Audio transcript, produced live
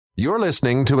You're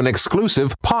listening to an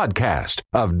exclusive podcast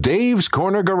of Dave's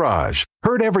Corner Garage.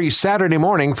 Heard every Saturday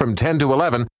morning from 10 to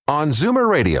 11 on Zoomer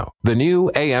Radio, the new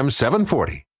AM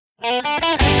 740.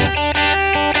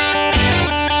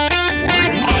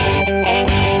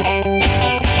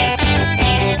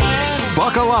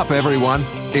 Buckle up, everyone.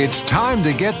 It's time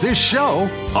to get this show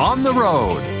on the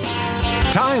road.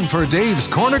 Time for Dave's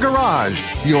Corner Garage,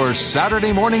 your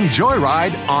Saturday morning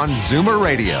joyride on Zoomer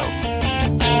Radio.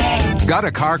 Got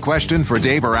a car question for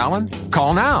Dave or Alan?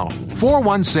 Call now,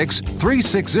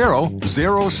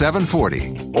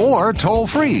 416-360-0740. Or toll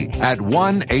free at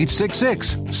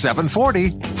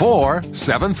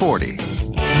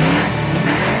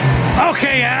 1-866-740-4740.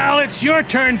 Okay, Al, it's your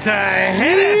turn to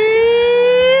hit it.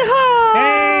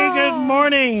 Hey, good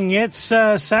morning. It's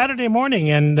Saturday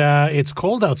morning, and it's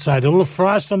cold outside. A little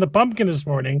frost on the pumpkin this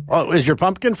morning. Oh, is your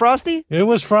pumpkin frosty? It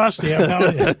was frosty, I'm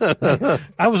telling you.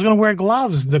 I was going to wear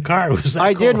gloves in the car. It was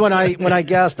I cold. did when I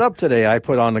gassed up today. I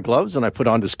put on the gloves and I put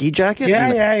on the ski jacket.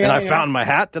 And I found my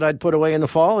hat that I'd put away in the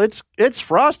fall. It's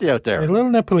frosty out there. A little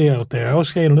nipply out there. I was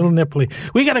saying a little nipply.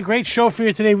 We got a great show for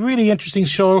you today. Really interesting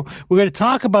show. We're going to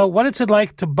talk about what it's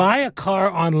like to buy a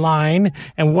car online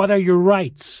and what are your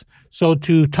rights. So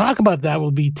to talk about that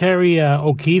will be Terry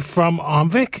O'Keefe from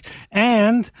OMVIC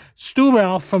and Stu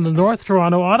Ralph from the North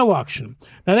Toronto Auto Auction.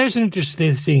 Now, there's an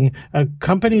interesting thing, a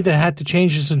company that had to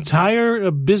change its entire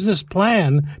business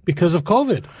plan because of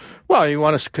COVID. Well, you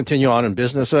want to continue on in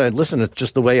business. Listen, it's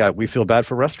just the way we feel bad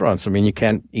for restaurants. I mean, you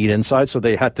can't eat inside, so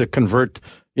they had to convert,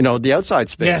 the outside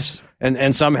space. Yes.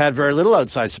 And some had very little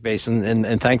outside space,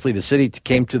 and thankfully the city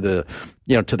came to to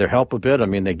their help a bit. I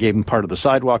mean, they gave them part of the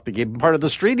sidewalk, they gave them part of the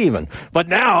street even. But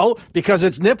now, because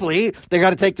it's nipply, they got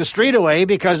to take the street away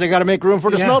because they got to make room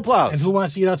for the snowplows. And who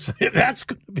wants to eat outside? That's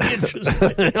going to be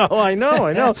interesting. I know.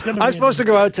 I'm supposed to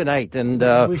go out tonight, and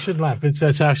we should laugh. It's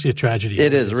actually a tragedy.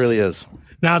 It really is.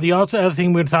 Now, the other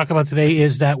thing we're going to talk about today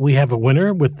is that we have a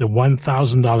winner with the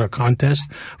 $1,000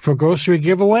 contest for grocery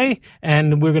giveaway,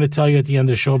 and we're going to tell you at the end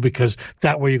of the show because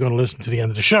that way you're going to listen to the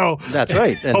end of the show. That's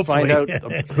right, and find out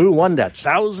who won that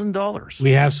 $1,000.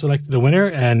 We have selected the winner,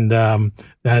 and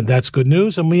that's good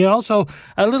news. And we also,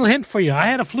 a little hint for you, I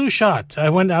had a flu shot.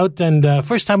 I went out, and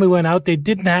first time we went out, they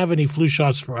didn't have any flu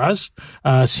shots for us.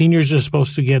 Seniors are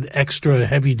supposed to get extra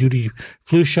heavy-duty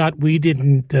flu shot. We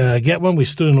didn't get one. We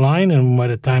stood in line, and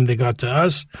by the time they got to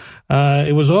us,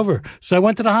 it was over. So I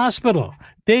went to the hospital.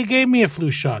 They gave me a flu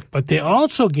shot, but they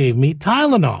also gave me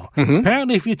Tylenol. Mm-hmm.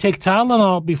 Apparently, if you take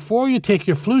Tylenol before you take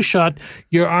your flu shot,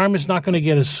 your arm is not going to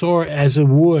get as sore as it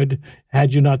would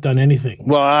had you not done anything.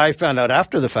 Well, I found out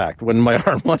after the fact when my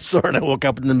arm was sore and I woke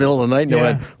up in the middle of the night and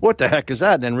went, what the heck is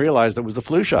that? And then realized it was the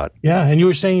flu shot. Yeah, and you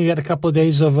were saying you had a couple of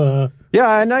days of...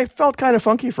 Yeah, and I felt kind of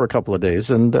funky for a couple of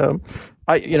days. And,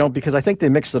 because I think they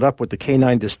mixed it up with the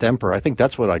canine distemper. I think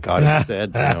that's what I got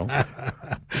instead.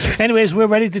 Anyways, we're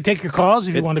ready to take your calls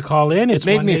if you want to call in. It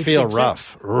made me feel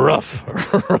rough.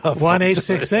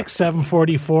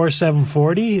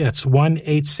 1-866-744-740. That's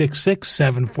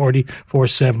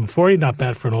 1-866-740-4740. Not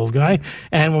bad for an old guy.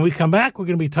 And when we come back, we're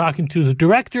going to be talking to the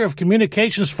Director of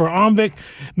Communications for OMVIC,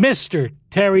 Mr.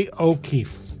 Terry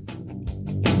O'Keefe.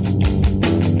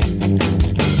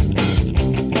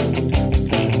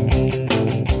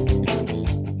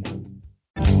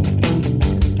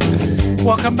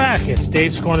 Welcome back. It's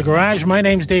Dave's Corner Garage. My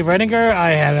name's Dave Redinger.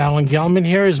 I have Alan Gelman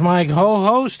here as my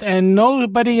co-host, and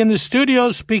nobody in the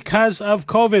studios because of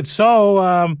COVID. So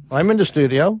I'm in the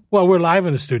studio. Well, we're live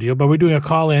in the studio, but we're doing a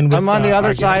call-in. With, I'm on the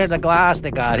other side of the glass they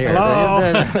got here.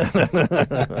 Hello.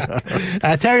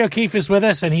 Terry O'Keefe is with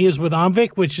us, and he is with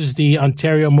OMVIC, which is the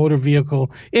Ontario Motor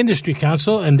Vehicle Industry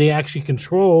Council, and they actually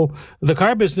control the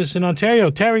car business in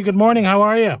Ontario. Terry, good morning. How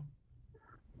are you?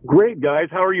 Great, guys.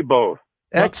 How are you both?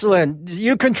 Excellent.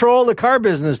 You control the car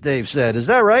business, Dave said. Is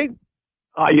that right?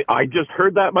 I just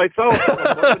heard that myself.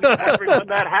 When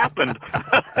that happened.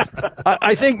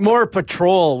 I think more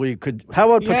patrol we could. How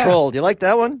about patrol? Do you like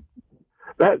that one?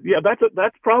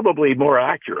 That's probably more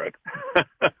accurate.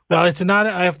 Well, it's not.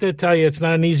 I have to tell you, it's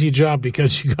not an easy job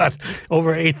because you got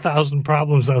over 8,000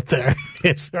 problems out there.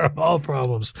 They're all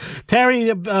problems.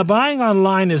 Terry, buying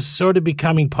online is sort of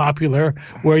becoming popular,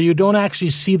 where you don't actually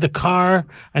see the car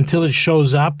until it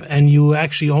shows up, and you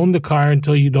actually own the car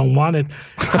until you don't want it.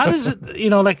 How does it?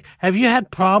 Have you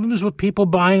had problems with people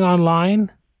buying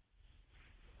online?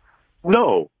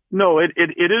 No, it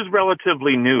is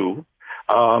relatively new.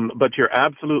 But you're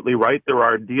absolutely right. There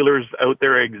are dealers out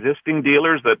there, existing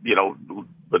dealers that,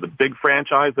 with a big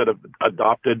franchise that have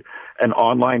adopted an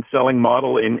online selling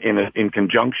model in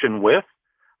conjunction with,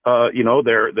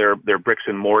 their bricks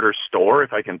and mortar store,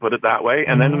 if I can put it that way.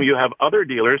 And then you have other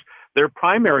dealers their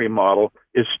primary model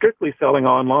is strictly selling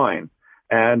online.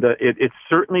 And it's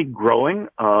certainly growing.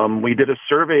 We did a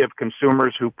survey of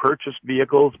consumers who purchased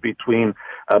vehicles between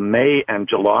May and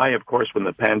July, of course, when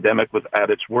the pandemic was at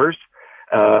its worst.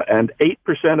 And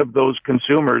 8% of those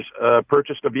consumers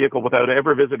purchased a vehicle without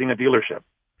ever visiting a dealership.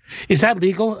 Is that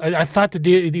legal? I thought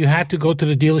you had to go to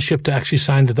the dealership to actually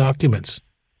sign the documents,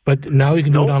 but now you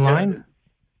can do it online.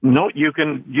 No, you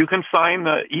can sign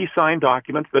the e-sign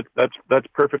documents. That's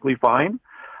perfectly fine.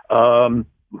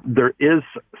 There is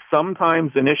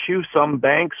sometimes an issue. Some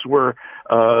banks were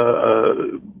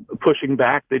pushing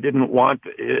back. They didn't want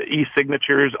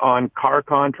e-signatures on car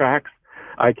contracts.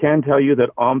 I can tell you that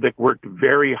OMBIC worked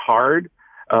very hard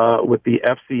with the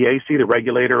FCAC, the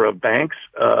regulator of banks,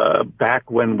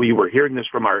 back when we were hearing this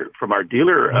from our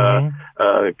dealer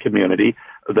community,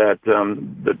 that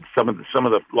some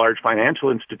of the large financial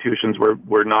institutions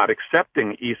were not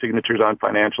accepting e-signatures on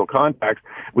financial contracts.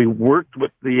 We worked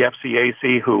with the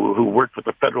FCAC, who worked with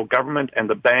the federal government and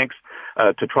the banks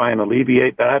to try and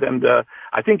alleviate that. And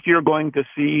I think you're going to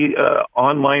see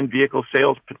online vehicle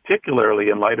sales, particularly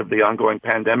in light of the ongoing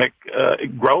pandemic,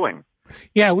 growing.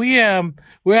 Yeah,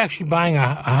 we're actually buying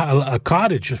a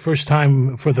cottage, the first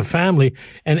time for the family,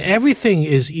 and everything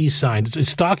is e-signed.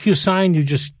 It's DocuSign. You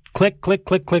just click, click,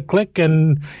 click, click, click,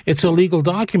 and it's a legal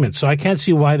document. So I can't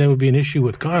see why there would be an issue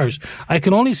with cars. I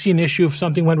can only see an issue if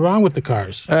something went wrong with the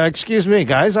cars. Excuse me,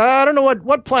 guys. I don't know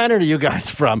what planet are you guys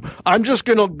from. I'm just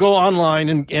going to go online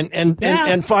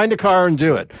and find a car and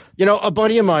do it. You know, a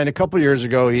buddy of mine a couple years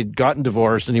ago, he'd gotten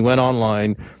divorced and he went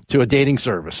online to a dating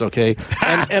service, okay?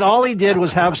 And all he did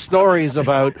was have stories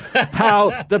about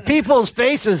how the people's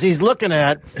faces he's looking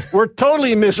at were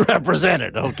totally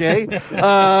misrepresented, okay?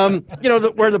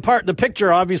 Where the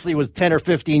picture obviously was 10 or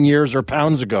 15 years or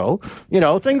pounds ago,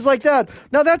 things like that.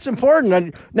 Now, that's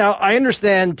important. Now, I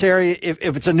understand, Terry, if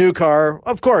it's a new car,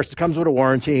 of course, it comes with a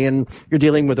warranty and you're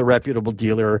dealing with a reputable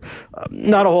dealer.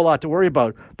 Not a whole lot to worry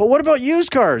about. But what about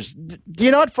used cars? Do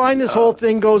you not find this whole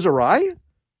thing goes awry?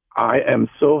 I am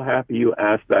so happy you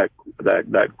asked that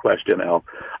question, Al.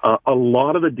 A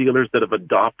lot of the dealers that have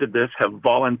adopted this have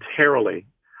voluntarily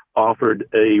offered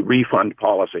a refund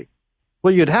policy.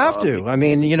 Well, you'd have to. I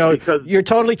mean, because you're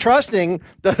totally trusting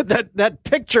that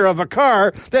picture of a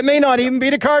car that may not even be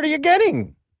the car that you're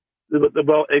getting.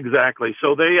 Well, exactly.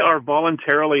 So they are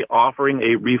voluntarily offering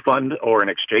a refund or an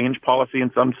exchange policy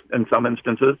in some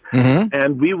instances. Mm-hmm.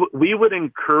 And we would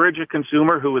encourage a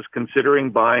consumer who is considering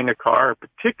buying a car,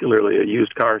 particularly a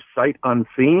used car, sight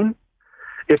unseen.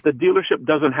 If the dealership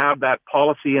doesn't have that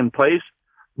policy in place,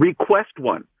 request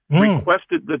one.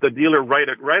 Requested that the dealer write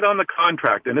it right on the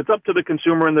contract, and it's up to the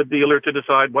consumer and the dealer to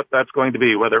decide what that's going to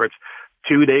be, whether it's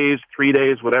 2 days, 3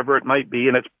 days, whatever it might be,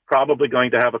 and it's probably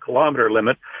going to have a kilometer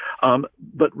limit.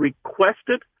 But request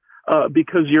it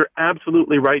because you're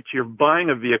absolutely right. You're buying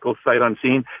a vehicle sight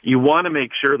unseen. You want to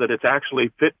make sure that it's actually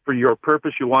fit for your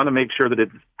purpose. You want to make sure that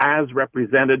it's as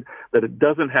represented, that it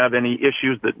doesn't have any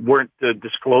issues that weren't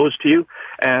disclosed to you.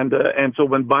 And so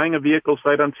when buying a vehicle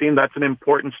sight unseen, that's an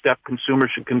important step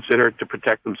consumers should consider to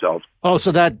protect themselves. Oh,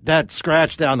 so that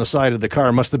scratch down the side of the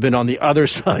car must have been on the other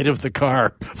side of the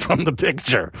car from the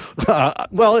picture.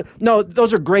 Well, no,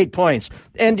 those are great points.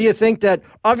 And do you think that,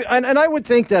 and I would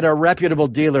think that a reputable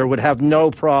dealer would have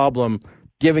no problem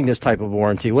giving this type of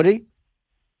warranty, would he?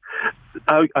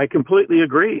 I completely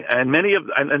agree. And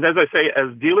and as I say,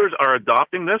 as dealers are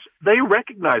adopting this, they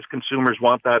recognize consumers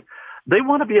want that. They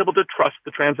want to be able to trust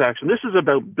the transaction. This is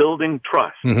about building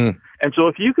trust. Mm-hmm. And so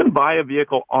if you can buy a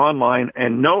vehicle online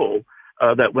and know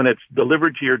that when it's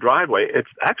delivered to your driveway, it's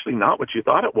actually not what you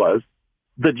thought it was,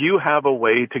 that you have a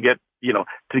way to get,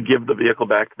 to give the vehicle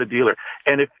back to the dealer.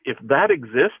 And if that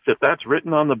exists, if that's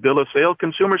written on the bill of sale,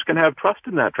 consumers can have trust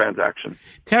in that transaction.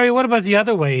 Terry, what about the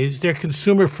other way? Is there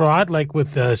consumer fraud, like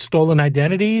with stolen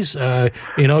identities?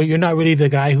 You're not really the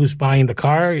guy who's buying the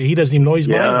car. He doesn't even know he's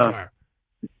buying the car.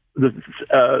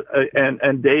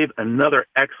 And Dave, another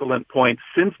excellent point.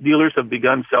 Since dealers have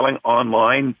begun selling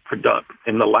online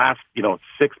in the last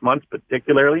 6 months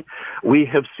particularly, we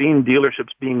have seen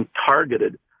dealerships being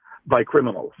targeted by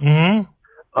criminals.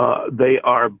 Mm-hmm. They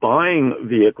are buying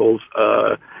vehicles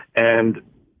and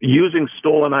using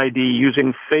stolen ID,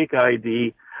 using fake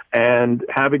ID, and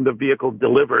having the vehicle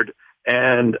delivered.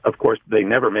 And of course, they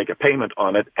never make a payment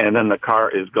on it, and then the car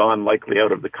is gone, likely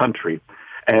out of the country.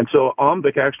 And so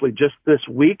OMBIC actually just this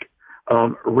week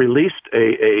released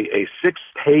a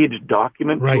 6-page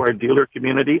document Right. to our dealer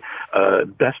community,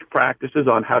 best practices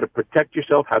on how to protect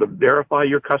yourself, how to verify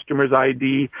your customer's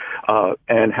ID,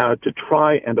 and how to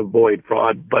try and avoid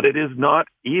fraud. But it is not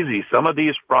easy. Some of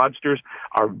these fraudsters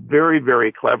are very,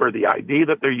 very clever. The ID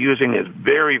that they're using is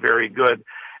very, very good.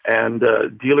 And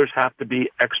dealers have to be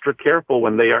extra careful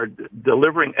when they are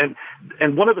delivering.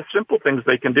 And one of the simple things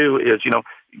they can do is,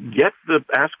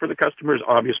 ask for the customers,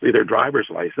 obviously, their driver's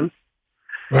license.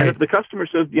 Right. And if the customer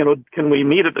says, can we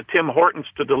meet at the Tim Hortons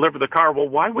to deliver the car? Well,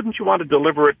 why wouldn't you want to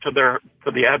deliver it to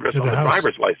the address on the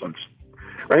driver's license,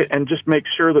 right? And just make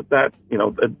sure that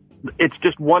it's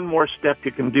just one more step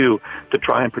you can do to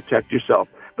try and protect yourself.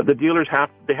 But the dealers have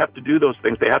to do those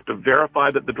things. They have to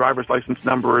verify that the driver's license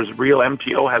number is real.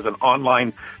 MTO has an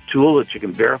online tool that you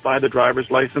can verify the driver's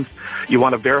license. You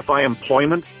want to verify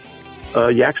employment.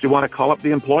 You actually want to call up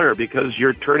the employer because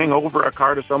you're turning over a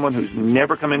car to someone who's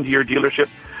never come into your dealership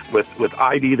with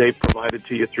ID they've provided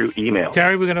to you through email.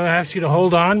 Terry, we're going to ask you to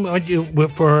hold on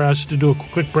for us to do a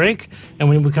quick break. And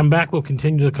when we come back, we'll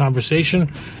continue the conversation.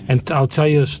 And I'll tell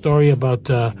you a story about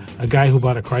a guy who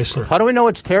bought a Chrysler. How do we know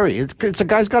it's Terry? It's a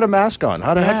guy's got a mask on.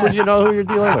 How the heck would you know who you're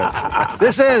dealing with?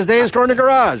 This is Dave's Corner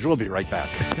Garage. We'll be right back.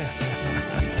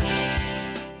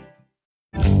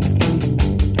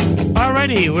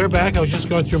 Alrighty, we're back. I was just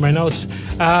going through my notes.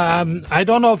 I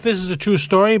don't know if this is a true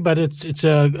story, but it's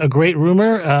a great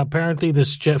rumor. Apparently,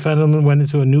 this gentleman went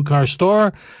into a new car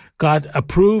store, got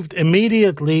approved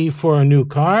immediately for a new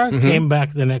car, came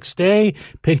back the next day,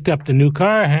 picked up the new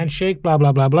car, handshake, blah,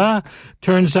 blah, blah, blah.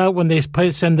 Turns out when they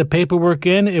send the paperwork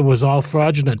in, it was all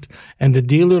fraudulent, and the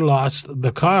dealer lost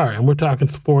the car. And we're talking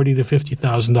 $40,000 to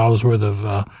 $50,000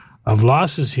 worth of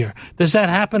losses here. Does that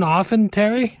happen often,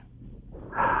 Terry?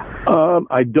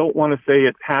 I don't want to say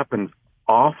it happens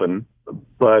often,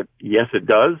 but yes, it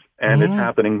does, and it's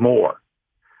happening more.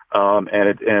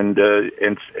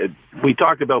 We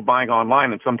talked about buying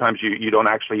online, and sometimes you don't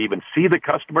actually even see the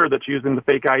customer that's using the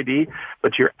fake ID,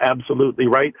 but you're absolutely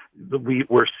right.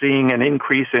 We're seeing an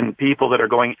increase in people that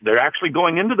they're actually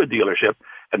going into the dealership,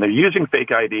 and they're using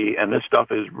fake ID, and this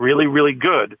stuff is really, really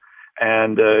good.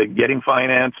 And getting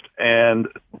financed, and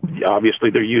obviously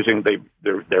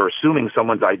they're assuming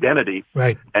someone's identity,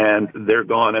 right? And they're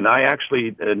gone. And I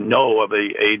actually know of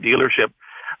a dealership,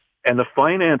 and the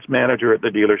finance manager at the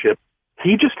dealership,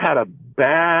 he just had a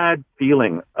bad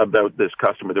feeling about this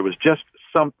customer. There was just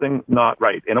something not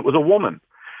right, and it was a woman.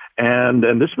 And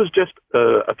this was just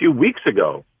a few weeks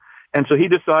ago. And so he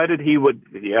decided he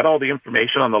had all the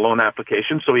information on the loan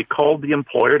application, so he called the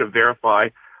employer to verify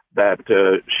that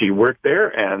she worked there,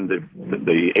 and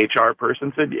the HR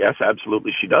person said, yes,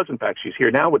 absolutely she does. In fact, she's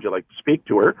here now. Would you like to speak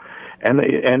to her? And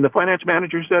the finance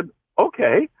manager said,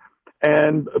 okay,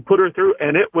 and put her through,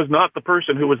 and it was not the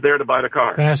person who was there to buy the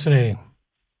car. Fascinating.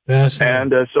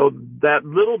 And so that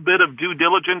little bit of due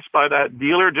diligence by that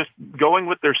dealer, just going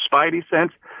with their spidey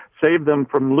sense, saved them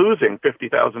from losing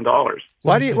 $50,000.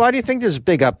 Why do you think there's a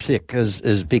big uptick?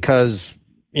 Is because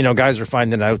guys are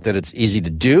finding out that it's easy to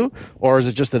do, or is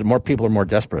it just that more people are more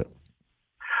desperate?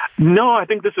 No, I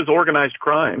think this is organized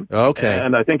crime. Okay,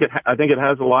 and I think it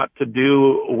has a lot to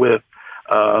do with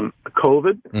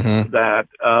COVID. That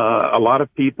a lot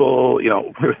of people,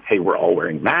 hey, we're all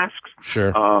wearing masks.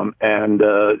 Sure. And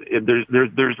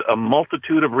there's a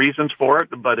multitude of reasons for it,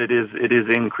 but it is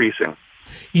increasing.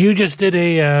 You just did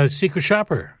a secret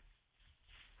shopper.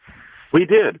 We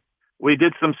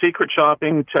did some secret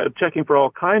shopping, checking for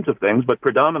all kinds of things, but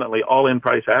predominantly all-in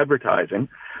price advertising.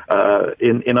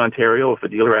 In Ontario, if a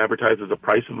dealer advertises a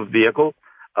price of a vehicle,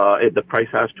 the price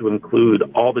has to include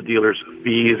all the dealer's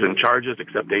fees and charges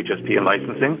except HST and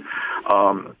licensing.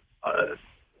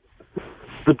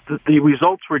 The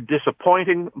results were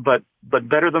disappointing, but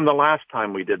better than the last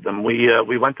time we did them.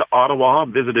 We went to Ottawa,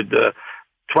 visited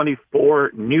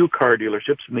 24 new car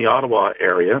dealerships in the Ottawa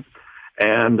area,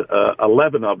 and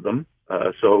 11 of them,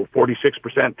 so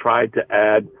 46%, tried to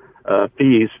add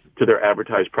fees to their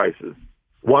advertised prices.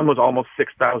 One was almost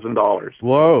 $6,000.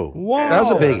 Whoa, that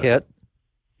was a big hit.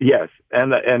 Yes,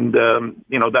 and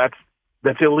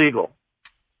that's illegal,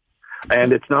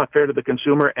 and it's not fair to the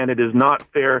consumer, and it is not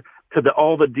fair to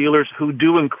all the dealers who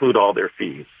do include all their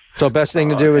fees. So, best thing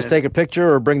to do is take a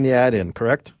picture or bring the ad in.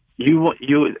 Correct?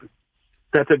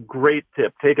 That's a great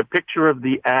tip. Take a picture of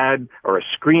the ad or a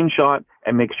screenshot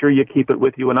and make sure you keep it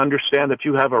with you and understand that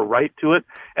you have a right to it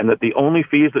and that the only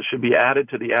fees that should be added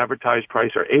to the advertised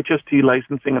price are HST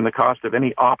licensing and the cost of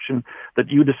any option that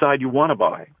you decide you want to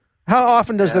buy. How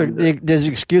often does the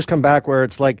excuse come back where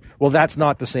it's like, well, that's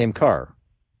not the same car,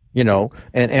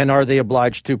 and are they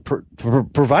obliged to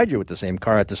provide you with the same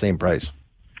car at the same price?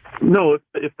 No,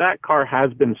 if that car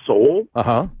has been sold,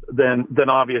 then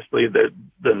obviously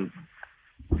then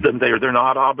they're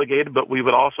not obligated. But we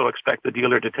would also expect the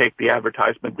dealer to take the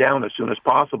advertisement down as soon as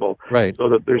possible, right? So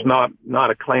that there's not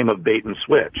a claim of bait and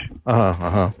switch.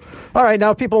 All right,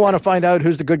 now if people want to find out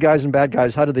who's the good guys and bad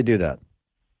guys, how do they do that?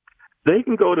 They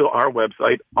can go to our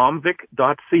website,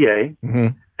 omvic.ca,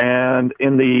 and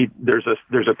there's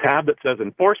a tab that says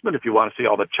enforcement. If you want to see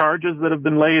all the charges that have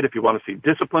been laid, if you want to see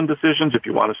discipline decisions, if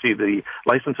you want to see the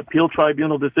license appeal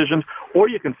tribunal decisions, or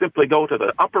you can simply go to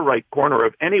the upper right corner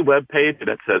of any web page and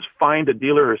it says find a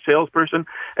dealer or salesperson,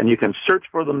 and you can search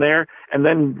for them there, and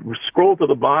then scroll to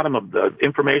the bottom of the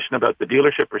information about the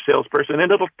dealership or salesperson,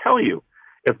 and it'll tell you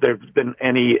if there's been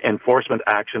any enforcement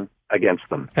action against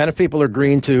them. And if people are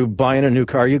green to buying a new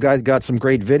car, you guys got some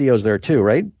great videos there too,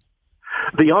 right?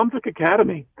 The OMVIC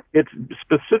Academy, it's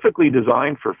specifically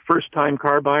designed for first-time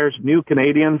car buyers, new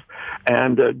Canadians,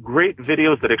 and great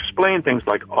videos that explain things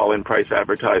like all-in price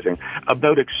advertising,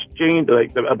 about exchange,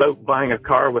 about buying a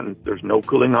car when there's no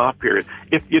cooling-off period.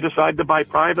 If you decide to buy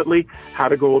privately, how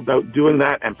to go about doing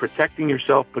that and protecting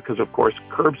yourself, because, of course,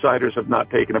 curbsiders have not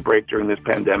taken a break during this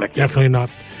pandemic. Definitely not.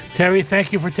 Terry,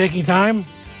 thank you for taking time.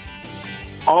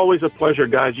 Always a pleasure,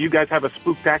 guys. You guys have a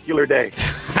spooktacular day.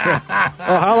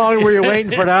 How long were you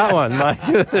waiting for that one?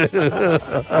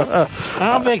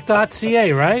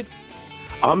 Omvic.ca, right?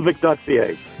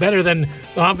 Omvic.ca. Better than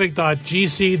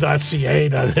omvic.gc.ca.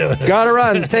 Gotta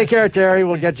run. Take care, Terry.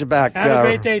 We'll get you back. Have a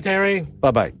great day, Terry.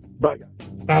 Bye-bye. Bye.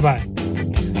 Bye-bye.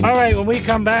 All right, when we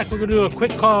come back, we're going to do a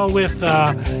quick call with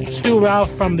Stu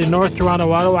Ralph from the North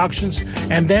Toronto Auto Auctions,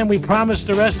 and then we promise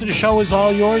the rest of the show is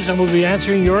all yours, and we'll be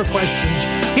answering your questions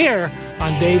here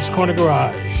on Dave's Corner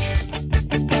Garage.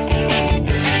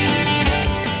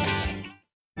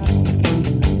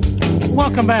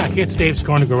 Welcome back. It's Dave's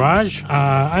Corner Garage.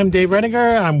 I'm Dave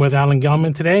Redinger. I'm with Alan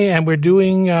Gelman today, and we're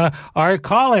doing our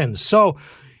call-ins. So,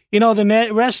 you know, the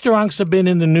restaurants have been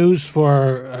in the news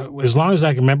for as long as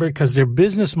I can remember, because their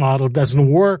business model doesn't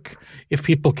work if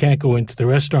people can't go into the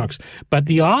restaurants. But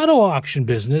the auto auction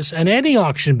business and any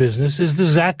auction business is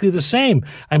exactly the same.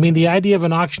 I mean, the idea of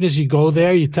an auction is you go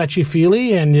there, you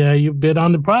touchy-feely, and you bid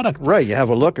on the product. Right. You have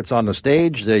a look. It's on the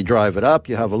stage. They drive it up.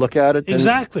 You have a look at it.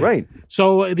 Exactly. Right.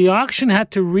 So the auction had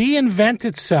to reinvent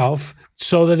itself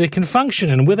so that it can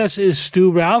function. And with us is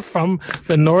Stu Ralph from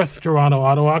the North Toronto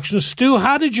Auto Auction. Stu,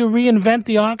 how did you reinvent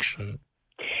the auction?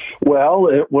 Well,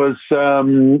 it was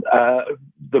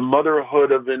the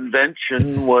motherhood of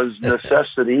invention was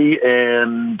necessity,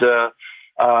 and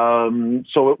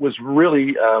so it was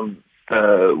really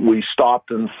we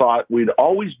stopped and thought we'd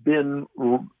always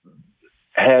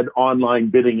had online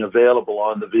bidding available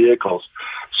on the vehicles.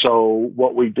 So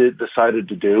what we decided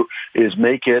to do is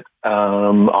make it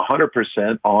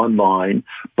 100% online,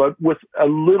 but with a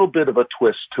little bit of a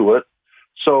twist to it.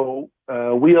 So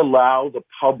we allow the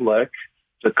public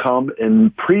to come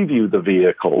and preview the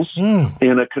vehicles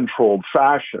in a controlled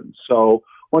fashion. So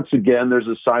once again, there's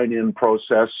a sign-in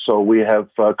process. So we have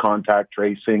contact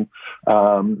tracing,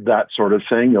 that sort of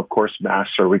thing. Of course,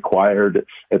 masks are required,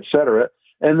 et cetera.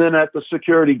 And then at the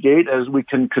security gate, as we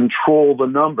can control the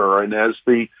number, and as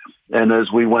we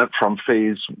went from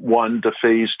phase 1 to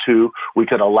phase 2, we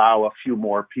could allow a few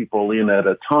more people in at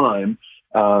a time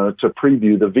to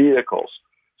preview the vehicles.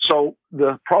 So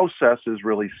the process is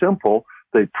really simple.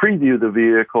 They preview the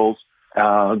vehicles,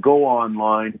 go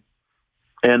online,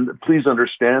 and please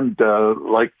understand,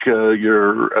 like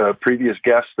your previous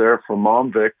guest there from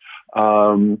OMVIC,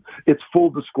 it's full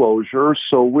disclosure.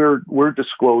 So we're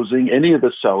disclosing, any of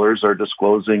the sellers are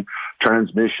disclosing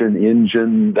transmission,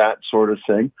 engine, that sort of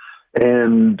thing.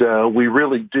 And we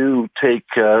really do take,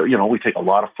 we take a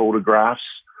lot of photographs.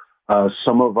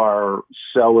 Some of our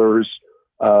sellers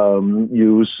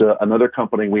use another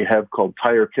company we have called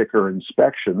Tire Kicker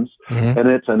Inspections, and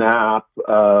it's an app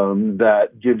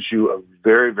that gives you a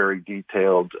very, very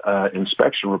detailed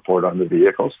inspection report on the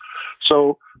vehicles.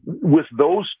 So with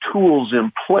those tools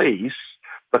in place,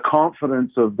 the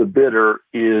confidence of the bidder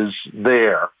is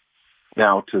there.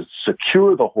 Now, to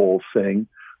secure the whole thing,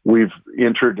 we've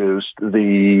introduced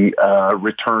the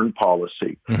return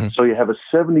policy. So you have a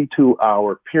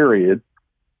 72-hour period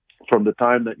from the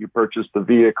time that you purchase the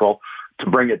vehicle to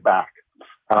bring it back.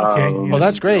 Okay. Well,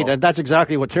 that's great. And that's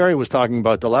exactly what Terry was talking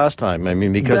about the last time. I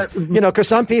mean, because, because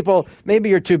some people, maybe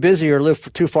you're too busy or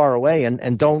live too far away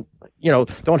and don't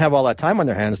don't have all that time on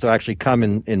their hands to actually come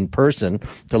in person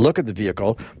to look at the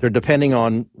vehicle. They're depending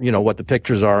on, what the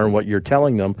pictures are and what you're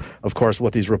telling them, of course,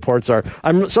 what these reports are.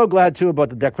 I'm so glad, too, about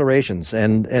the declarations.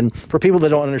 And for people that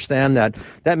don't understand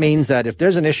that means that if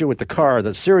there's an issue with the car,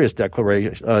 that's serious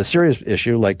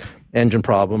issue, like engine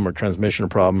problem or transmission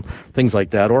problem, things like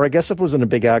that, or I guess if it was in a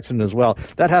big accident as well,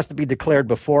 that has to be declared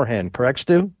beforehand. Correct,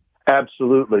 Stu?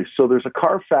 Absolutely. So there's a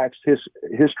Carfax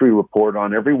history report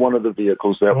on every one of the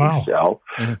vehicles that we sell.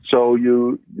 Mm-hmm. So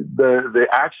the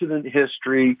accident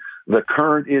history, the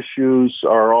current issues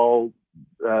are all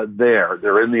there.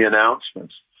 They're in the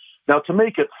announcements. Now, to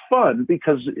make it fun,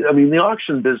 because the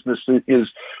auction business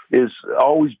is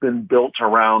always been built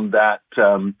around that,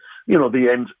 the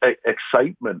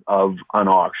excitement of an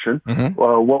auction. Mm-hmm.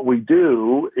 What we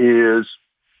do is,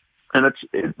 and it's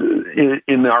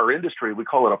in our industry, we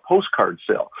call it a postcard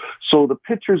sale. So the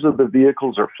pictures of the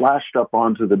vehicles are flashed up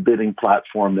onto the bidding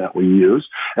platform that we use,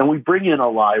 and we bring in a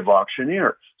live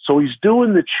auctioneer. So he's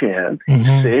doing the chant, he's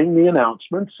saying the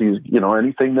announcements, he's,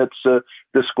 anything that's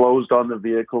disclosed on the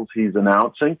vehicles, he's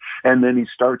announcing, and then he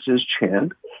starts his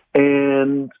chant.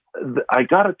 And I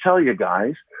got to tell you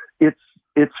guys,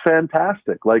 it's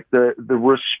fantastic. Like the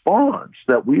response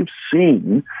that we've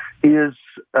seen is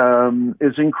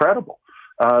incredible.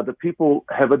 The people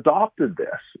have adopted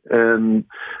this, and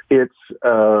it's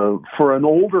for an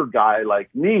older guy like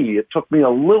me, it took me a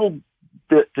little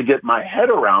bit to get my head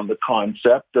around the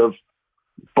concept of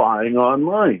buying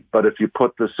online. But if you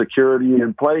put the security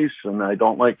in place, and I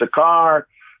don't like the car,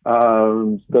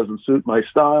 doesn't suit my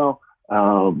style,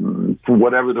 for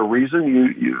whatever the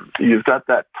reason, you've got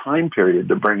that time period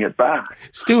to bring it back.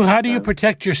 Stu, how do you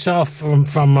protect yourself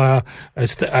from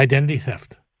identity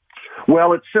theft?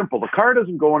 Well, it's simple. The car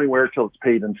doesn't go anywhere until it's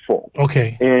paid in full.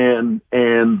 Okay. And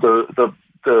the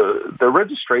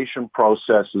registration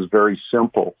process is very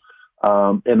simple.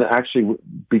 And actually,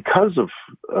 because of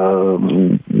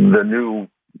the new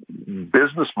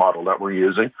business model that we're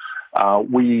using,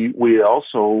 we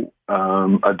also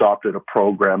adopted a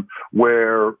program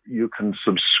where you can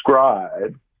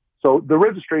subscribe. So the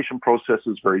registration process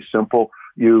is very simple.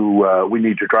 We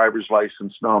need your driver's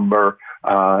license number,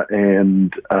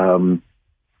 and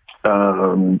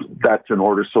that's in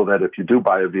order so that if you do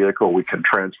buy a vehicle, we can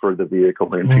transfer the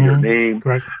vehicle into your name,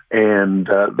 correct, and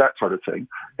that sort of thing.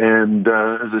 And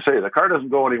as I say, the car doesn't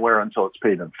go anywhere until it's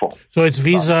paid in full. So it's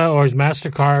Visa or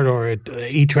MasterCard or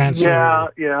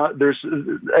e-transfer? Yeah. There's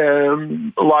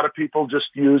a lot of people just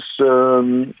use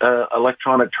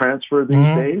electronic transfer these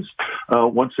days.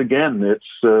 Once again,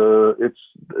 it's a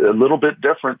little bit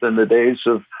different than the days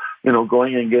of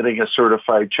going and getting a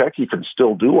certified check. You can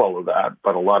still do all of that,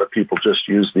 but a lot of people just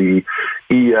use the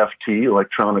EFT,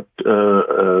 electronic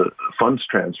funds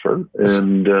transfer,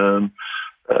 and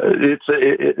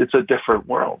it's a different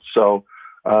world. So,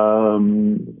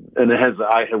 and as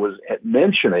I was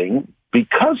mentioning,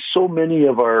 because so many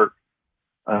of our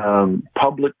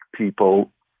public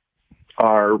people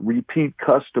are repeat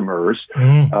customers,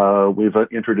 we've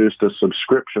introduced a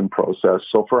subscription process.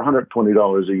 So for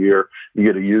 $120 a year, you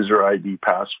get a user ID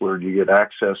password, you get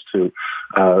access to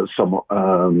some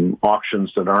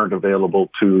auctions that aren't available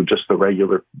to just the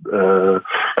regular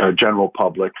general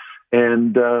public.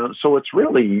 And so it's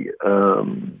really,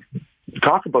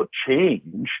 talk about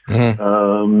change.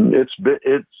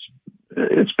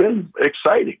 It's been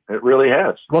exciting. It really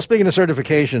has. Well, speaking of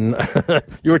certification,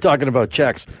 you were talking about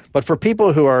checks, but for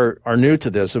people who are new to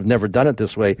this, who've never done it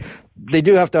this way, they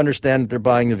do have to understand that they're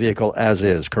buying the vehicle as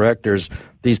is, correct?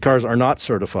 These cars are not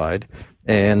certified,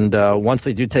 and once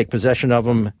they do take possession of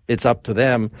them, it's up to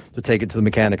them to take it to the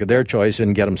mechanic of their choice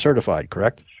and get them certified,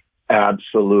 correct?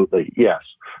 Absolutely, yes.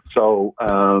 So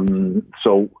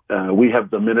we have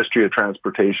the Ministry of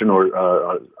Transportation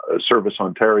or Service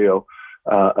Ontario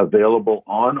available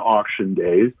on auction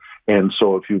days, and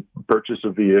so if you purchase a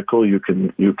vehicle, you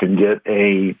can get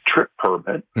a trip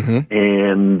permit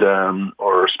and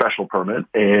or a special permit,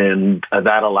 and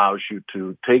that allows you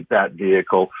to take that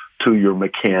vehicle to your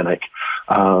mechanic.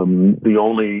 The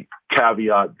only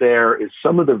caveat there is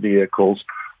some of the vehicles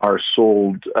are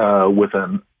sold with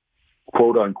an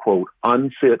quote-unquote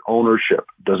unfit ownership.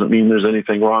 Doesn't mean there's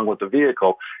anything wrong with the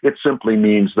vehicle. It simply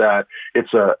means that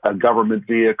it's a government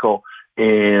vehicle,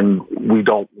 and we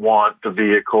don't want the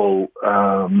vehicle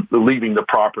leaving the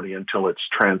property until it's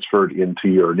transferred into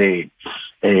your name.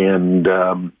 And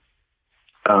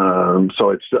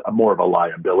so it's more of a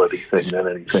liability thing than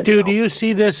anything Stu, else. do you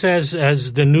see this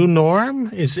as the new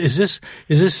norm? Is this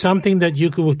something that you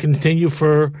will continue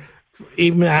for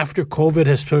even after COVID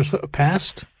has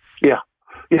passed?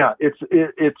 Yeah. It's.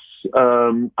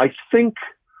 I think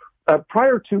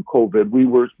prior to COVID, we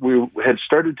had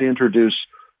started to introduce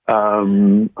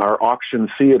our auction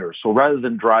theater. So rather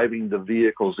than driving the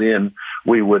vehicles in,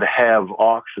 we would have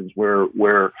auctions where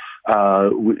you're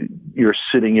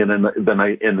sitting in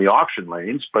the auction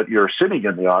lanes, but you're sitting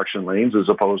in the auction lanes as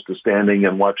opposed to standing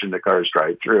and watching the cars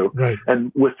drive through. Right.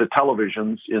 And with the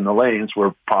televisions in the lanes,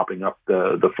 we're popping up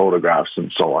the photographs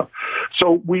and so on.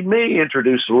 So we may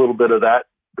introduce a little bit of that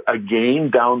again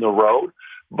down the road,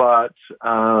 but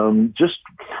just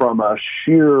from a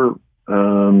sheer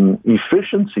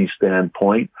efficiency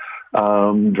standpoint,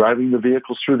 driving the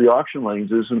vehicles through the auction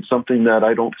lanes isn't something that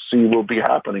I don't see will be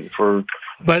happening for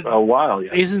a while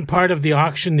yet. Isn't part of the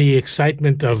auction the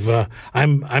excitement of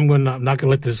I'm not going to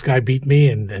let this guy beat me,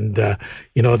 and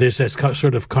there's this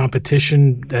sort of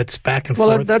competition that's back and forth.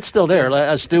 Well, that's still there,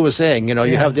 as Stu was saying.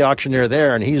 You have the auctioneer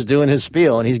there, and he's doing his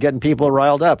spiel, and he's getting people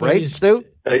riled up, right, Stu?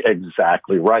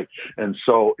 Exactly right. And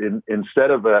so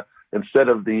instead of the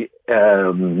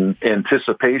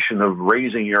anticipation of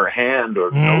raising your hand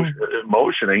or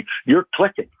motioning, you're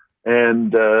clicking.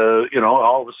 And,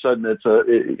 all of a sudden it's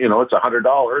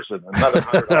 $100 and another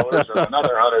 $100 and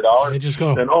another $100. They just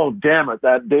go. And, oh, damn it,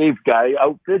 that Dave guy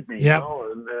outbid me, yep.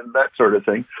 And that sort of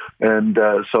thing. And,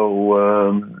 the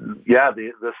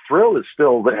thrill is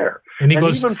still there. And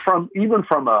even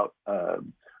from a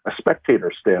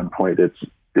spectator standpoint,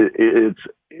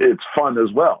 it's fun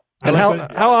as well. And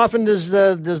how often does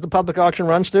the public auction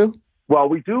run, Stu? Well,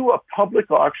 we do a public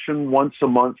auction once a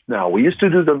month now. We used to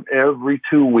do them every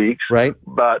 2 weeks. Right.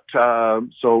 But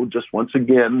so just once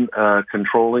again,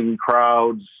 controlling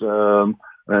crowds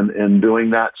and doing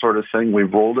that sort of thing,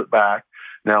 we've rolled it back.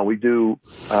 Now we do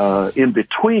in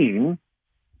between.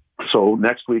 So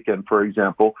next weekend, for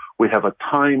example, we have a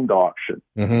timed auction.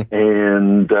 Mm-hmm.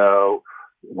 And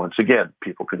once again,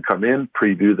 people can come in,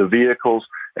 preview the vehicles,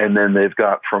 and then they've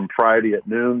got from Friday at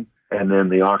noon, and then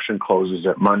the auction closes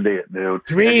at Monday at noon.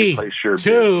 3,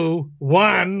 2,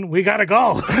 1, we got to go.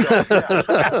 All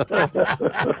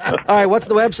right, what's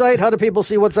the website? How do people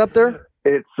see what's up there?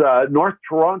 It's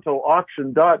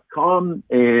NorthTorontoAuction.com,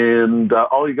 and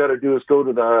all you got to do is go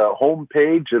to the home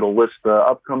page. It'll list the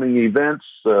upcoming events.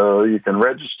 You can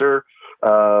register.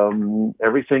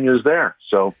 Everything is there.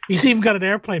 So he's even got an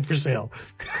airplane for sale.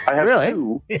 I have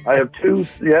two. I have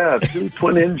two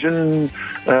twin engine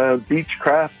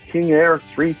Beechcraft King Air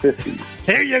 350s.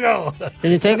 There you go. Can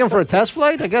you take them for a test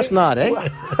flight? I guess not, eh?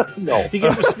 No. You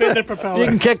can just spin the propeller. You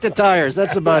can kick the tires.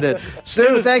 That's about it.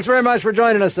 Stu, thanks very much for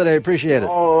joining us today. Appreciate it.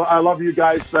 Oh, I love you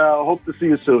guys. Hope to see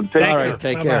you soon. Take care.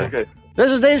 Take care. Okay. This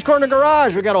is Dave's Corner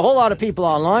Garage. We got a whole lot of people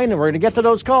online, and we're going to get to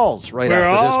those calls right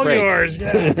after this break. We're all yours.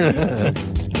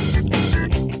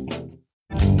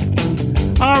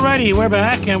 Alrighty, we're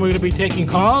back, and we're going to be taking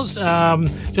calls.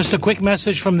 Just a quick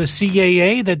message from the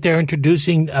CAA that they're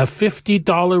introducing a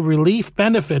 $50 relief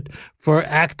benefit for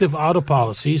active auto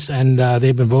policies, and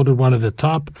they've been voted one of the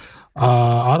top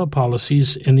auto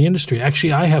policies in the industry.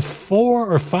 Actually, I have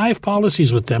 4 or 5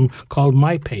 policies with them called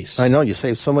MyPace. I know, you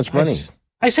saved so much money.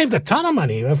 I saved a ton of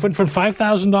money. I went from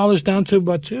 $5,000 down to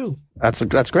about $2,000.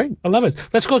 That's great. I love it.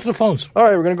 Let's go to the phones. All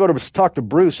right, we're going to go to talk to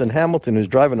Bruce in Hamilton, who's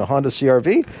driving a Honda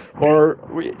CRV. Or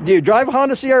do you drive a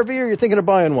Honda CRV, or you're thinking of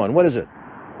buying one? What is it?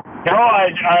 No,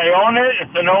 I own it.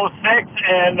 It's an 06,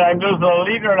 and I'm using 1.5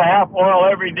 liters oil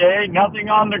every day. Nothing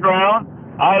on the ground.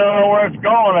 I don't know where it's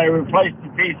going. I replaced the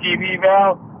PCV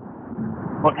valve.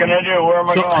 What can I do? Where am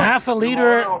I going? So half a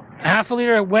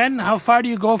liter when? How far do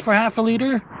you go for half a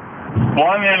liter?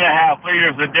 1.5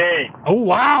 liters a day. Oh,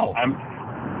 wow.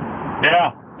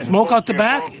 Smoke out the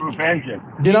back? Engine.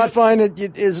 Do you not find it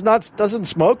doesn't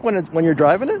smoke when you're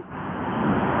driving it?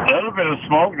 A little bit of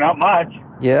smoke, not much.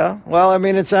 Yeah. Well, I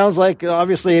mean, it sounds like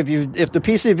obviously if the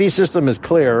PCV system is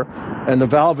clear and the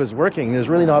valve is working, there's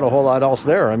really not a whole lot else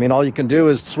there. I mean, all you can do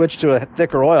is switch to a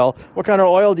thicker oil. What kind of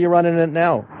oil do you run in it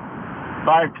now?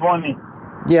 520.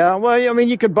 Yeah, well, I mean,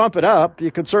 you could bump it up.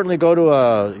 You could certainly go to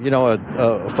a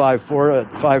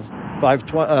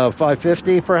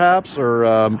 550 perhaps, or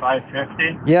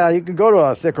 550. Yeah, you could go to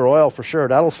a thicker oil for sure.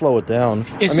 That'll slow it down.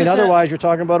 Otherwise, you're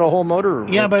talking about a whole motor.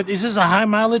 Yeah, but is this a high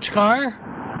mileage car?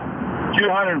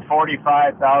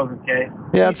 245,000 K.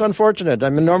 Yeah, it's unfortunate.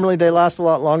 I mean, normally they last a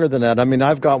lot longer than that. I mean,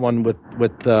 I've got one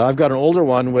I've got an older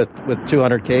one with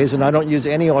 200 Ks, and I don't use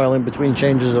any oil in between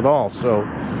changes at all. So.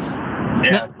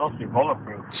 Yeah, it's supposed to be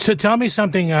bulletproof. So tell me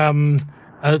something.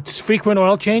 Frequent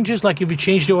oil changes, like if you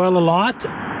change the oil a lot?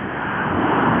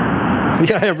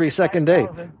 Yeah, every second day.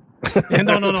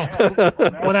 No.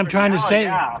 What I'm trying to say,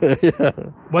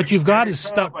 what you've got is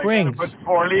stuck rings. Put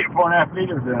 4.5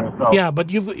 liters in it. So. Yeah,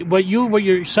 but what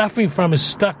you're suffering from is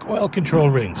stuck oil control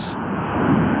rings.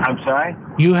 I'm sorry?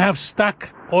 You have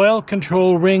stuck oil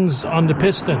control rings on the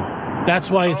piston.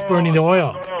 That's why it's burning the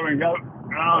oil.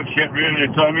 Oh, shit, really?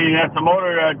 So, I mean, that's a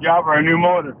motor job or a new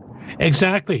motor?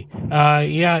 Exactly.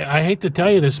 Yeah, I hate to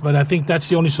tell you this, but I think that's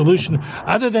the only solution.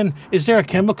 Other than, is there a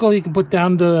chemical you can put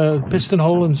down the piston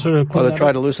hole and sort of clean to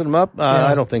try to loosen them up?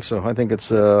 I don't think so. I think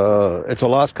it's a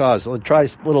lost cause. Try a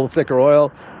little thicker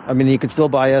oil. I mean, you can still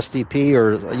buy STP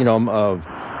or,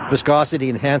 viscosity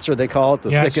enhancer, they call it, to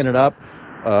thicken it up.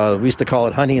 We used to call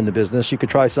it honey in the business. You could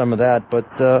try some of that, but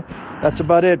that's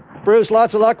about it. Bruce,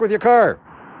 lots of luck with your car.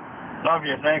 Love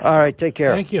you. Thanks. All right, take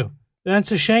care. Thank you.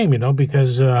 That's a shame,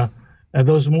 because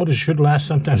those motors should last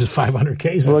sometimes 500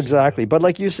 Ks. Well, exactly. But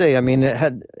like you say, I mean,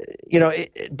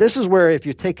 this is where if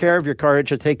you take care of your car, it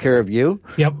should take care of you.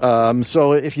 Yep.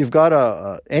 So if you've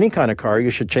got any kind of car, you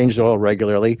should change the oil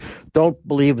regularly. Don't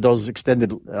believe those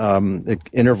extended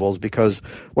intervals, because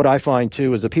what I find,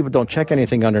 too, is that people don't check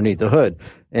anything underneath the hood.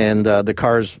 And the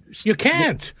cars... You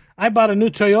can't. I bought a new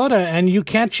Toyota, and you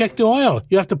can't check the oil.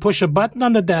 You have to push a button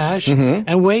on the dash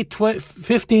and wait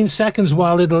 15 seconds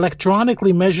while it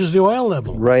electronically measures the oil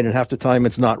level. Right, and half the time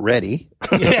it's not ready.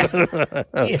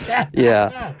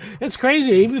 Yeah. It's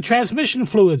crazy. Even the transmission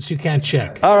fluids you can't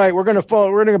check. All right, we're going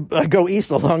to go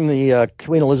east along the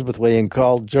Queen Elizabeth Way and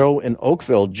call Joe in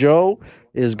Oakville. Joe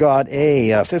has got a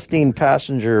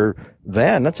 15-passenger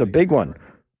van. That's a big one.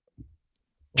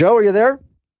 Joe, are you there?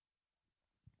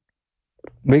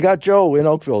 We got Joe in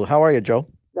Oakville. How are you, Joe?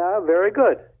 Very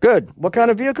good. Good. What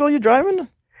kind of vehicle are you driving?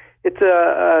 It's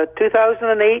a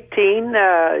 2018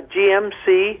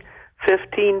 GMC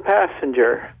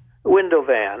 15-passenger window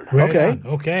van. Right.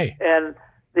 Okay. And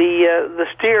the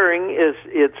steering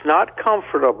it's not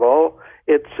comfortable.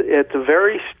 It's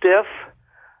very stiff.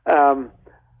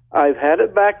 I've had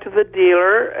it back to the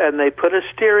dealer, and they put a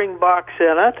steering box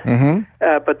in it,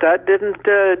 but that didn't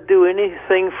do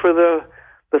anything for the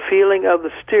feeling of the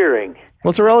steering.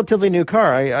 Well, it's a relatively new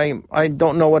car. I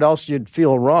don't know what else you'd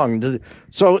feel wrong.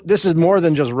 So this is more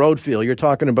than just road feel. You're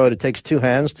talking about it takes two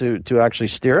hands to actually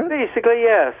steer it? Basically,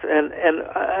 yes.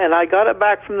 And I got it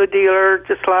back from the dealer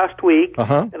just last week,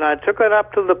 and I took it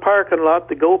up to the parking lot,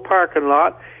 the Go parking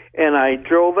lot, and I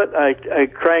drove it. I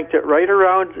cranked it right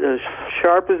around as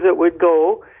sharp as it would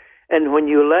go, and when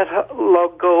you let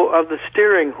go of the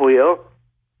steering wheel,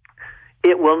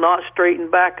 it will not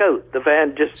straighten back out. The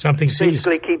van just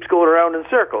basically keeps going around in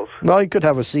circles. Well, you could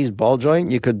have a seized ball joint.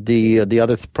 You could the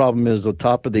other problem is the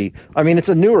top of the. I mean, it's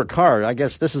a newer car. I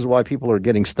guess this is why people are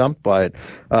getting stumped by it.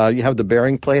 You have the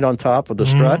bearing plate on top of the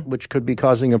strut, which could be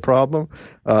causing a problem.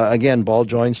 Again, ball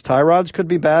joints, tie rods could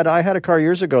be bad. I had a car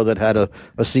years ago that had a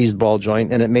seized ball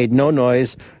joint, and it made no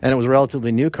noise, and it was a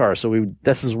relatively new car. So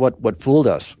this is what fooled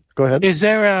us. Go ahead. Is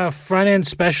there a front-end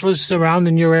specialist around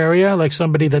in your area, like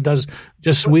somebody that does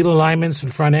just wheel alignments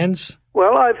and front ends?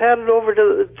 Well, I've had it over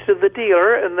to the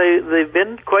dealer, and they've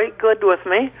been quite good with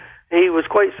me. He was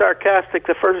quite sarcastic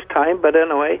the first time, but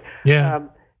anyway. Yeah.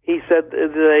 He said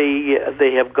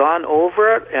they have gone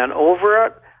over it and over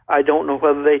it. I don't know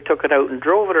whether they took it out and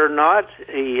drove it or not.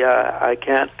 I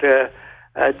can't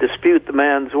dispute the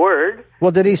man's word.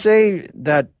 Well, did he say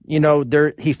that,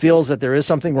 he feels that there is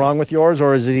something wrong with yours,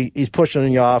 or is he's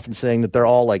pushing you off and saying that they're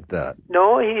all like that?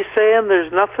 No, he's saying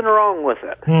there's nothing wrong with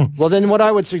it. Well, then what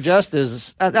I would suggest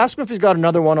is ask him if he's got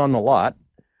another one on the lot,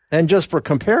 and just for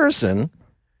comparison,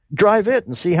 drive it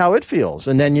and see how it feels.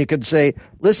 And then you could say,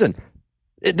 listen,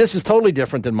 this is totally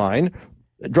different than mine.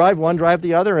 Drive one, drive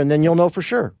the other, and then you'll know for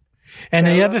sure. And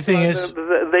the other thing is,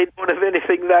 they don't have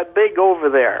anything that big over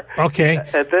there. Okay.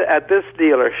 At this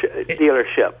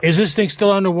dealership. Is this thing still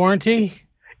under warranty?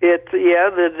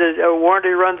 The warranty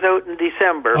runs out in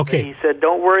December. Okay. He said,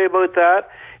 don't worry about that.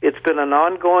 It's been an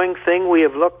ongoing thing. We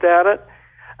have looked at it.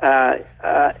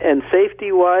 And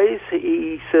safety-wise,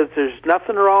 he says there's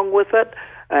nothing wrong with it.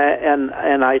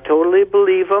 And I totally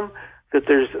believe him. But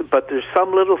there's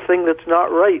some little thing that's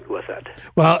not right with it.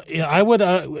 Well, I would,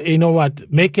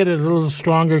 make it a little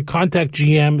stronger. Contact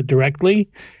GM directly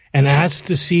and ask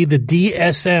to see the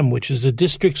DSM, which is the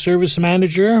District Service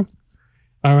Manager.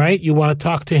 All right, you want to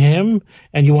talk to him,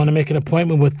 and you want to make an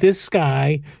appointment with this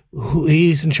guy.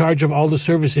 He's in charge of all the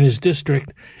service in his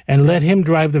district, and let him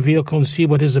drive the vehicle and see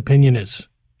what his opinion is.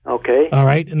 Okay. All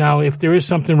right. Now, if there is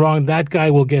something wrong, that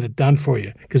guy will get it done for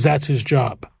you because that's his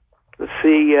job.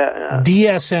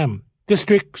 DSM,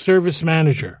 District Service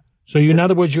Manager. So, in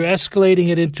other words, you're escalating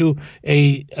it into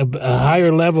a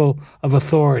higher level of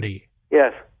authority.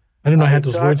 Yes. I didn't know I had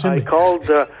those words in me. I called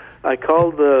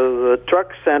the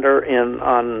truck center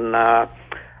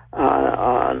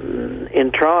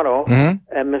in Toronto and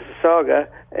Mississauga,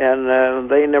 and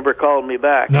they never called me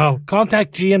back. No,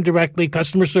 contact GM directly,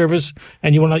 customer service,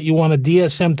 and you want a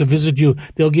DSM to visit you.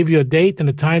 They'll give you a date and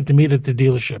a time to meet at the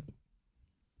dealership.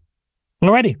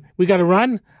 Alrighty, we got to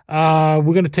run. We're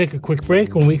going to take a quick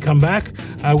break. When we come back,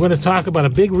 we're going to talk about a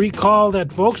big recall that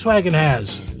Volkswagen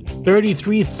has.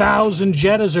 33,000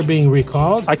 Jettas are being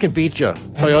recalled. I can beat you.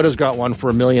 Toyota's got one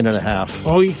for $1.5 million.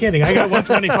 Oh, you're kidding. I got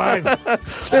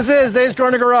 125. This is Dave's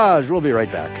Corner Garage. We'll be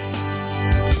right back.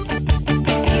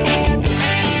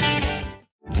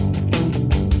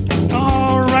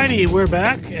 Alrighty, we're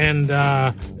back, and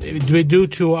due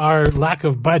to our lack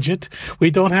of budget, we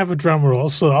don't have a drum roll,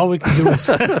 so all we can do is...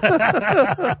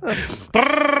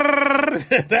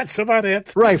 That's about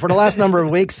it. Right. For the last number of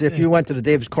weeks, if you went to the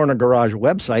Dave's Corner Garage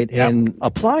website and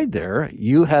applied there,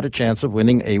 you had a chance of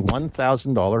winning a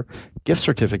 $1,000 gift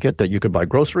certificate that you could buy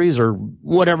groceries or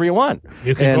whatever you want.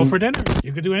 You can go for dinner.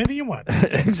 You can do anything you want.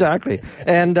 Exactly.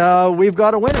 And we've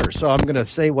got a winner. So I'm going to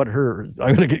say I'm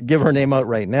going to give her name out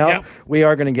right now. Yep. We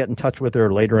are going to get in touch with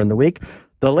her later in the week.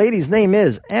 The lady's name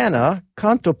is Anna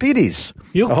Contopidis.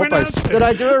 Did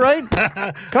I do it right?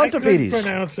 Contopidis. I couldn't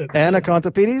pronounce it. Anna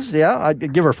Contopidis. Yeah,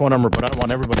 I'd give her phone number, but I don't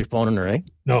want everybody phoning her, eh?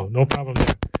 No problem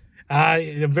there.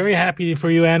 I'm very happy for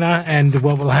you, Anna. And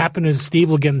what will happen is Steve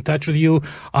will get in touch with you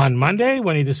on Monday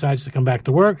when he decides to come back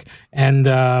to work.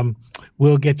 And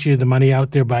we'll get you the money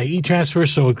out there by e-transfer.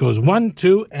 So it goes 1,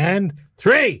 2, and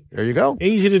 3. There you go.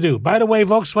 Easy to do. By the way,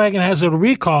 Volkswagen has a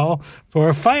recall for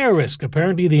a fire risk.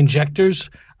 Apparently, the injectors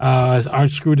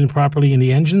aren't screwed in properly in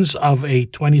the engines of a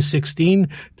 2016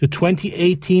 to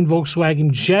 2018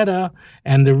 Volkswagen Jetta,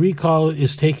 and the recall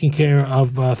is taking care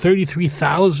of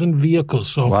 33,000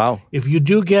 vehicles. So wow. If you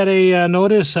do get a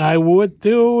notice, I would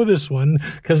do this one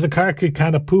because the car could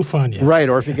kind of poof on you. Right,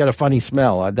 or if you get a funny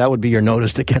smell, that would be your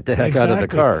notice to get the heck out of the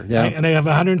car. Yeah. And they have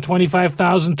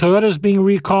 125,000 Toyotas being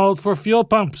recalled for fuel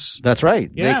pumps. That's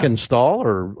right. Yeah. They can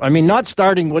stall, not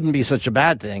starting wouldn't be such a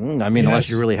bad thing.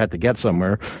 Unless you really had to get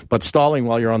somewhere. But stalling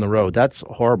while you're on the road, that's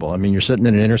horrible. You're sitting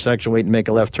in an intersection waiting to make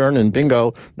a left turn, and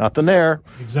bingo, nothing there.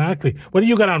 Exactly. What do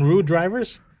you got on rude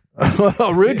drivers?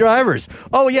 Rude drivers.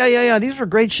 Oh, yeah. These were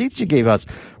great sheets you gave us.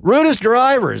 Rudest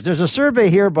drivers. There's a survey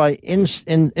here by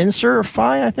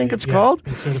Incertify, I think it's called.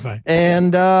 Incertify.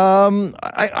 And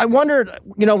I wondered,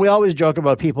 we always joke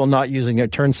about people not using their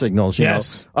turn signals, you know,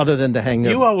 other than to hang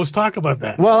their... You always talk about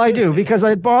that. Well, I do, because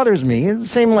it bothers me.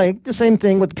 It's the same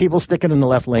thing with people sticking in the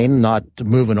left lane and not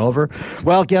moving over.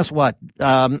 Well, guess what?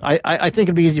 I think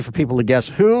it'd be easy for people to guess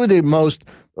who the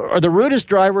rudest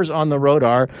drivers on the road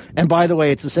are. And by the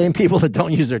way, it's the same people that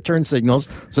don't use their turn signals.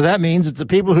 So that means it's the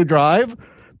people who drive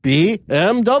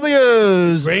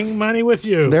BMWs. Bring money with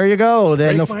you. There you go.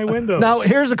 Break my windows. Now,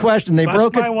 here's the question.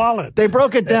 Bust my wallet. They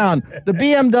broke it down. The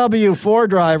BMW 4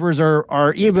 drivers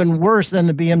are even worse than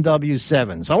the BMW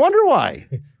 7s. I wonder why.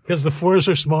 Because the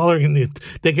 4s are smaller and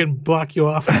they can block you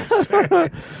off.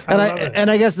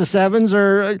 And I guess the 7s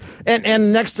are,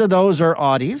 and next to those are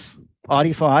Audis.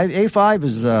 Audi 5.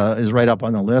 A5 is right up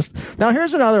on the list. Now,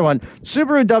 here's another one.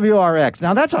 Subaru WRX.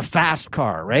 Now, that's a fast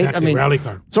car, right? Exactly, rally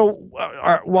car. So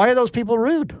why are those people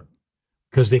rude?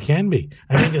 Because they can be.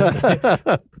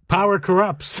 Power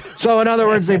corrupts. So, in other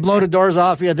words, they blow the doors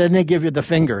off you, then they give you the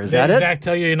finger. Is that it? Exactly.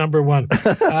 Tell you you're number one.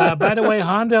 By the way,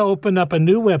 Honda opened up a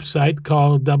new website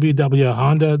called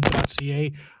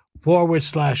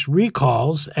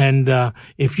www.honda.ca/recalls. And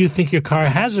if you think your car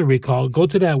has a recall, go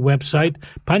to that website,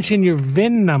 punch in your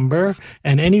VIN number,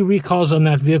 and any recalls on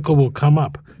that vehicle will come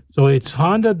up. So it's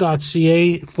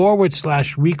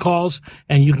honda.ca/recalls,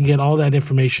 and you can get all that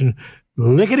information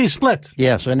lickety split.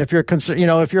 Yes, and if you're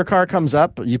if your car comes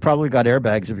up, you probably got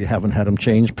airbags if you haven't had them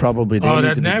changed. Probably they need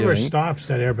that to never be doing. stops.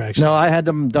 That airbag. No, I had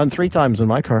them done 3 times in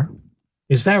my car.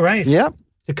 Is that right? Yep.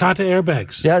 Takata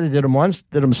airbags. Yeah, they did them once,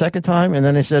 did them a second time, and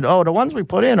then they said, "Oh, the ones we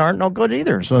put in aren't no good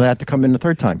either." So they had to come in the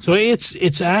 3rd time. So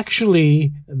it's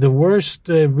actually the worst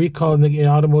recall in the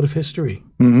automotive history.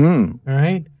 Mm-hmm. All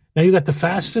right. Now you got the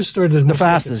fastest or the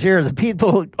fastest. Here,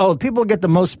 people get the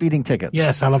most speeding tickets.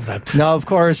 Yes, I love that. Now, of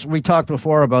course, we talked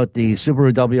before about the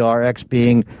Subaru WRX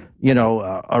being,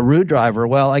 a rude driver.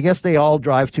 Well, I guess they all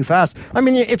drive too fast.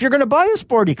 If you're going to buy a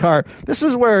sporty car, this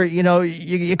is where,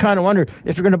 you kind of wonder,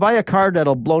 if you're going to buy a car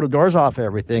that'll blow the doors off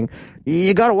everything,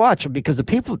 you got to watch, because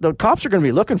the cops are going to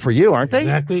be looking for you, aren't they?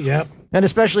 Exactly, yep. And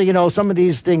especially, some of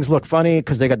these things look funny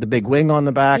because they got the big wing on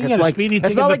the back. You got a speeding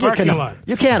ticket in the parking lot.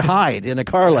 You can't hide in a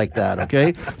car like that,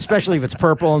 okay? Especially if it's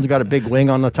purple and it's got a big wing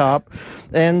on the top.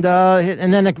 And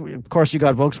then, of course, you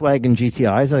got Volkswagen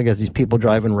GTIs. I guess these people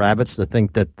driving rabbits that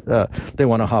think that they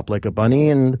want to hop like a bunny.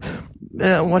 And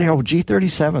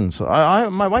G37. So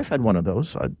my wife had one of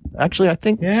those. I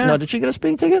think. Yeah. No, did she get a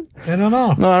speeding ticket? I don't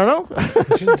know. No, I don't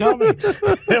know. She didn't tell me.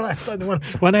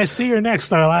 When I see her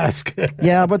next, I'll ask.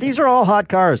 Yeah, but these are all hot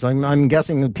cars. I'm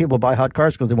guessing that people buy hot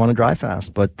cars because they want to drive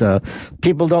fast. But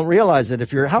people don't realize that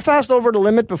if you're how fast over the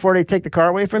limit before they take the car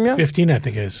away from you? 15, I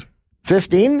think it is.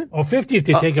 15? Oh, 50 if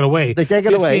they take it away. They take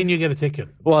it 15, away. 15, you get a ticket.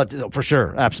 Well, for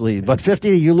sure, absolutely. But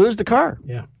 50, you lose the car.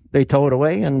 Yeah. They tow it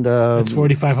away, and it's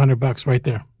 $4,500 right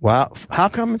there. Wow, how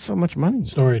come it's so much money?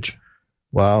 Storage.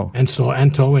 Wow. And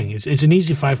towing. It's an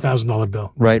easy $5,000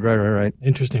 bill. Right.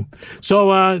 Interesting.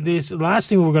 So this last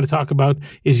thing we're going to talk about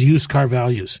is used car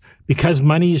values. Because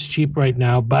money is cheap right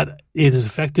now, but it is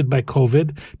affected by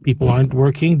COVID. People aren't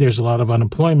working. There's a lot of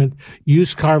unemployment.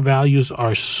 Used car values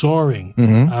are soaring.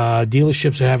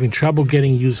 Dealerships are having trouble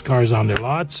getting used cars on their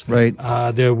lots. Right.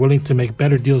 They're willing to make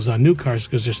better deals on new cars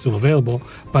because they're still available.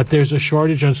 But there's a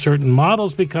shortage on certain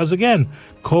models because, again,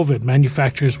 COVID.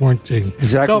 Manufacturers weren't.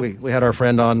 Exactly. We had our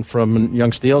friend on from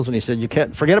Young Steels, and he said, you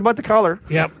can't forget about the color.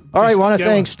 Yep. All right. I want to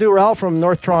thank Stu Rowell from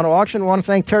North Toronto Auction. I want to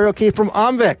thank Terry O'Keefe from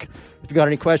Omvic. If you've got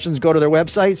any questions, go to their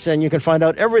websites, and you can find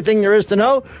out everything there is to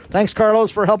know. Thanks,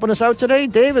 Carlos, for helping us out today.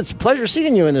 Dave, it's a pleasure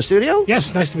seeing you in the studio.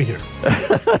 Yes, nice to be here.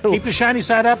 Keep the shiny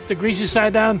side up, the greasy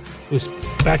side down. We'll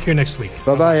be back here next week.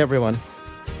 Bye-bye, everyone.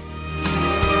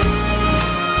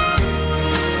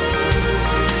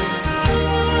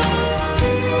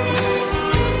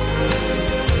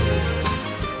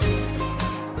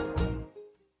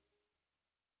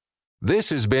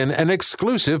 This has been an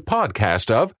exclusive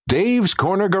podcast of Dave's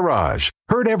Corner Garage.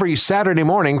 Heard every Saturday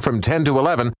morning from 10 to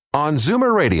 11 on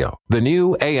Zoomer Radio, the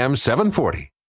new AM 740.